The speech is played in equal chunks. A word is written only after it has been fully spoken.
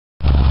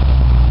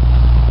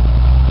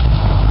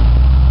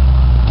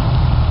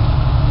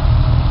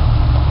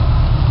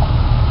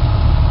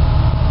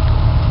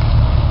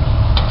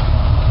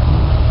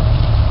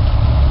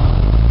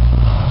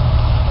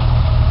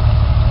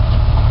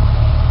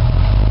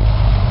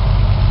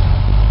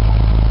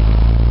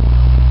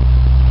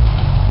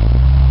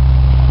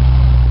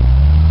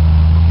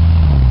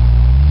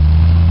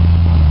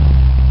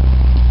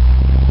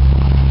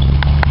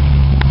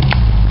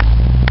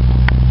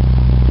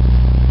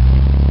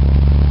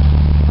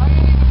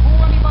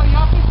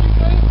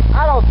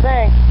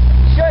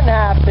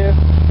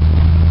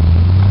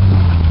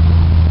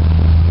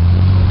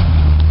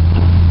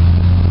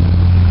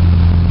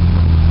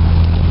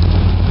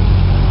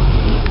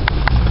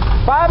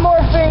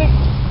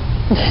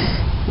He's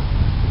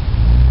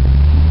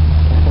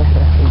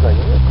like,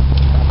 what?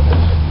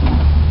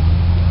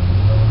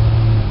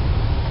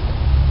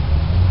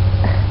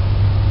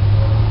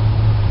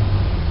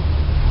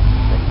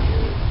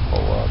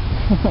 Pull up.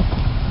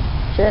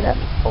 Shut up.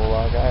 Pull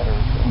up, guy or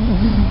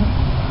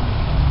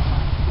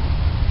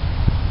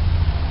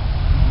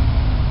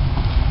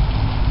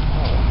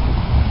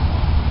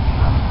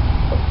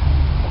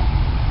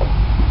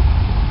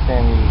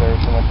Sam, you deserve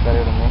so much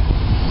better than me.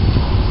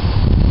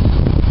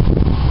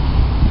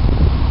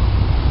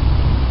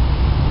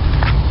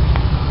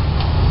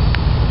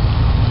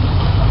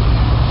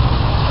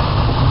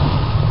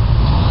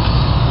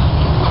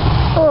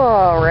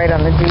 Oh, right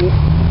on the Jeep.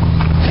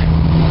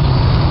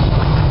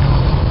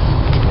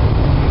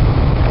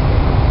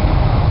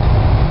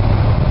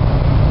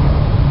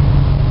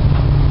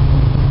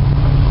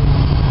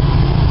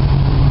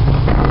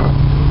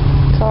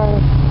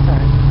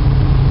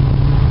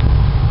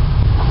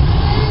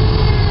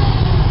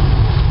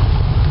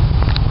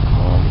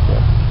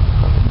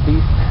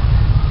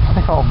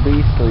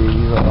 Beastly,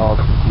 these are all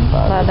 65.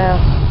 I know.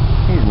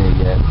 He's new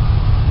yet.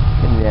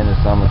 In the end of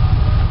summer.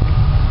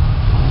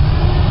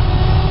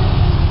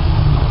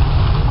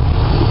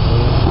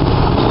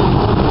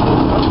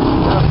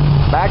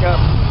 Back up.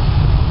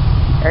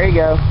 There you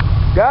go.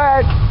 Go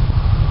ahead.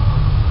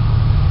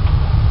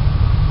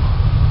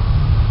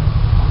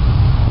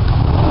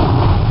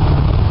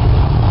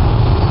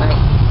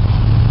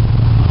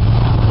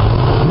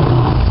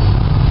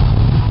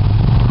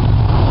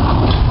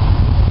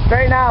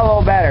 Straighten out a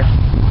little better.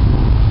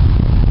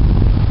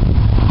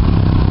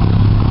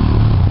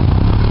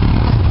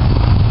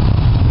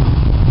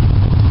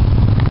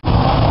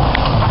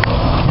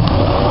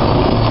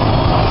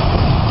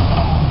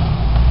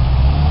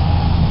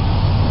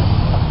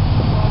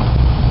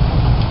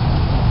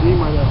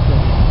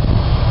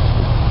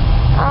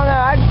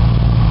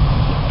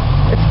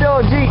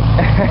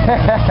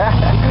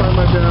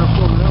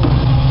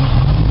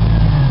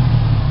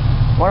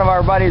 One of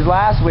our buddies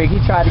last week, he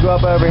tried to go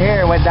up over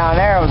here and went down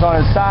there and was on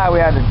his side. We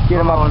had to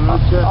get him up. Oh,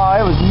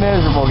 it was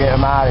miserable getting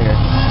him out of here.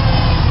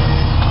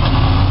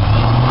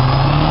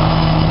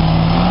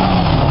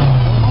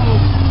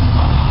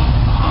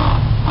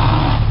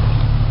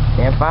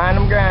 Can't find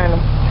him, grind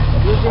him.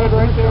 You're good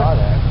right there.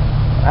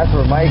 That's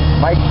where Mike,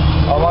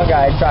 one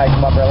guy tried to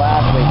come up there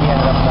last week. He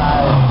ended up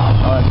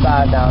on his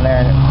side down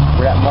there, and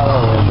where that mother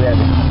was, we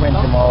had to winch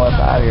him all up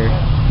out of here.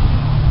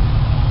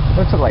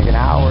 It took like an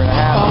hour and a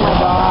half. Oh my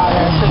god,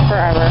 it took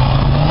forever.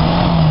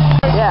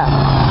 Yeah.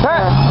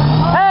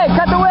 Hey,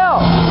 cut the wheel!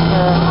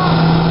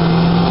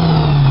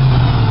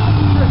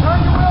 Turn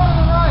your wheel to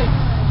the right.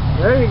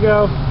 There you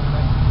go.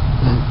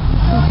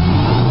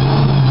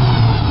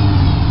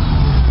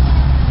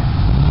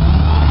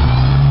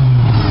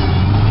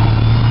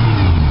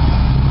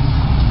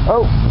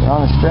 Oh, you're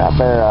on the strap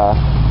there.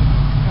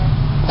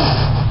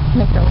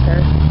 Nick don't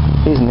care.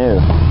 He's new.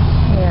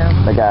 Yeah.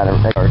 They got a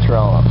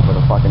trail up with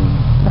a fucking...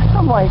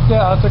 I'm like,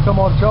 yeah, I took him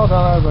on the trail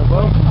down there. I was like,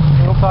 well,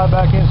 we'll tie it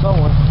back in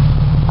somewhere.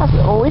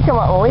 When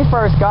we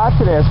first got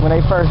to this, when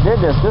they first did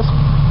this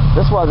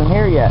wasn't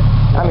here yet.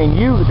 I mean,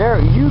 you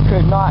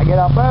could not get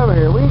up over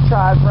here. We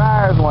tried for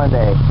hours one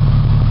day.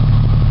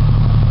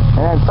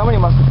 And then somebody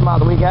must have come out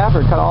the week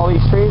after, cut all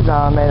these trees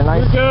down, and made a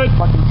nice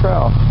fucking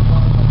trail.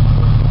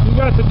 You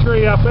got the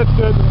tree up, that's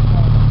good.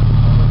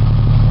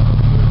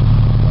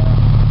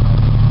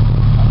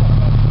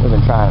 We've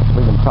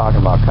been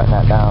talking about cutting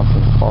that down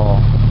since fall.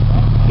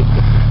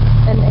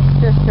 And Nick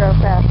just drove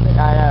past it.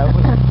 I know.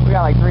 We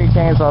got like 3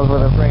 chainsaws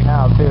with us right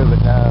now too,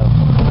 but no.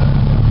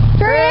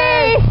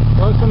 Tree!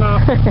 Close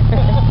enough.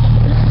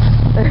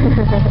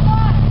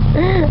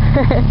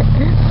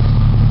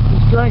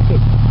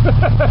 Strengthened.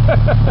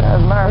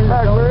 As a matter of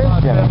fact, where is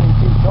Jimmy?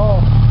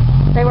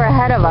 They were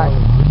ahead of us.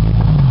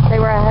 They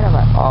were ahead of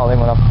us. Oh, they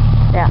went up.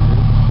 Yeah.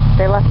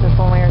 They left us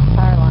when we were at the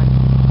power line.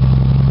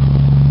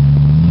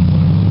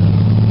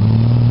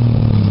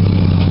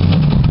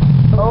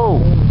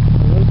 Oh!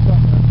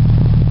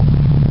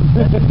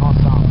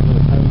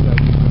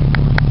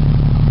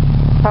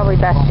 Probably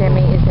best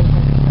Jimmy is in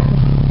his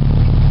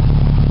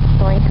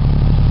blink.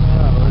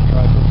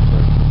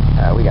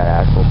 We got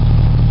axles.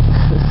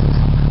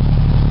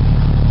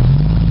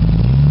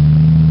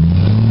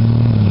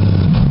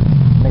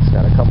 Nick's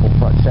got a couple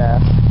front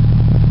shafts.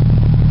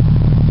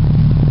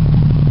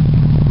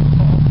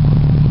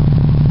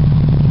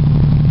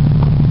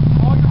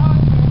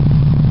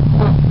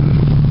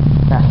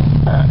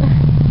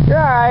 You're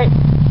alright.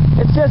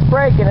 It's just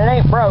braking, it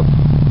ain't broke.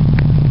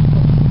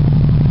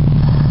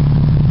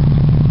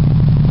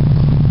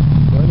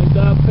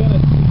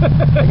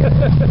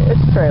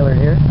 It's trailered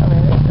here. I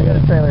mean, they got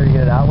a trailer to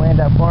get it out. We ain't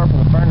that far from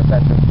the furnace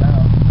entrance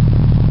now.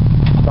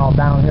 It's all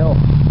downhill.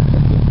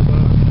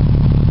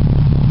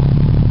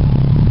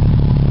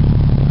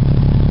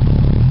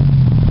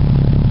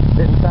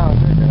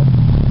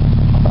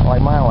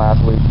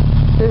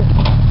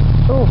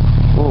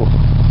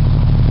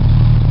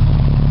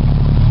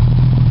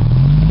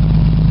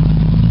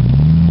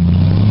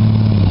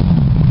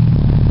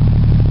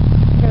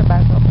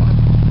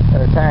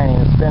 tiny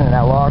and spinning.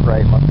 That lock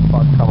right must have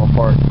fucking come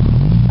apart.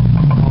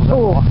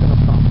 Ooh.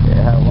 Yeah,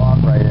 it had a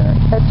lock right in it.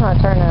 It's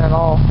not turning at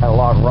all. Had a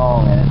lock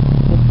wrong in it.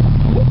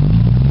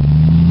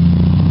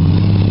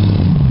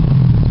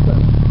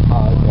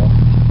 Oh, okay.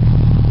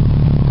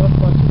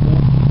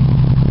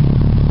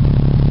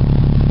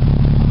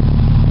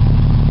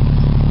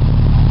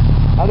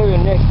 I live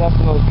in Nick's, that's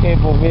the most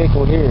capable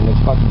vehicle here, and it's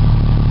fucking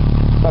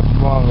stuck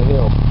along the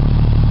hill.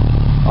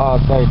 Oh, I'll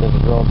tell you, there's a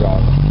girl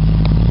driving.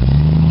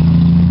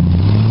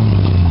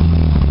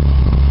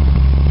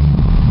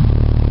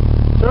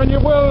 Turn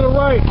your wheel to the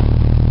right.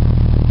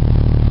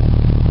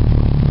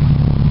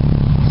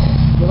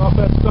 Get off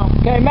that stump.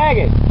 Okay,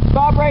 Maggie,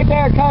 stop right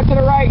there, cut to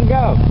the right and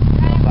go.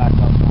 Back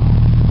up now.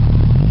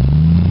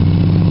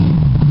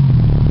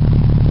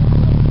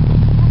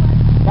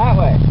 That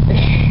way.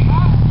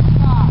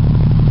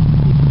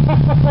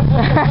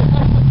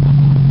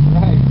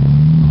 Right.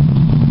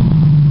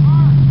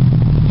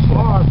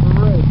 Hard for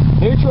race.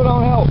 Neutral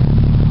don't help.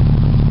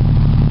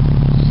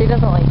 She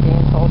doesn't like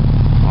being told.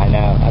 I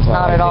know, that's why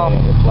Not I at all.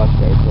 It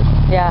fluctuates her.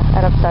 Yeah,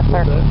 it upsets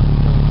her.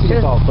 She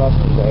gets all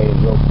frustrated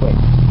real quick.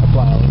 That's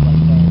why I was like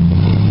saying.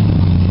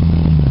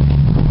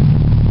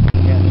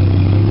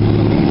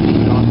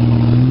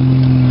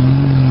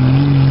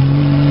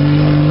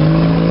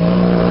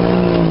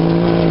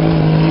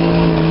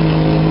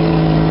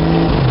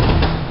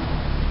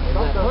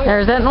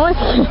 There's that noise.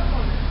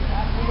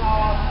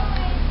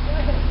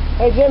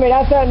 Hey Jimmy,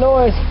 that's that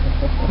noise.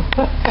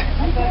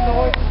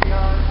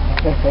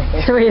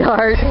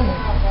 Sweetheart.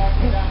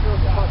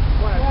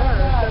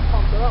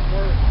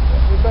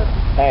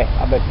 Hey,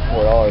 I bet you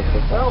 $4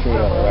 for some tree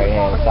on the right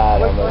hand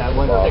side on those.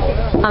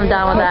 I'm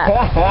down with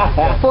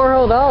that. $4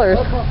 whole dollars.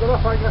 I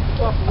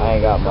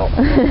ain't got much.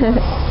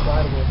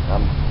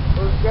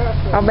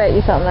 I'll bet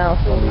you something else.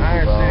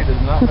 Iron City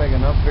does not make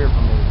enough beer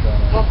for me to try.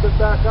 Pumped it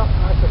back up,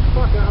 and I said,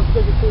 fuck it, I'm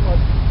thinking too much.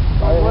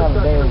 I didn't have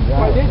a damn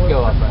job. Why did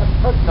go up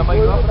there? Somebody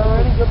go up there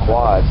already?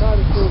 Quads. No,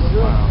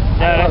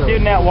 that dude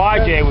in that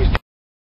YJ was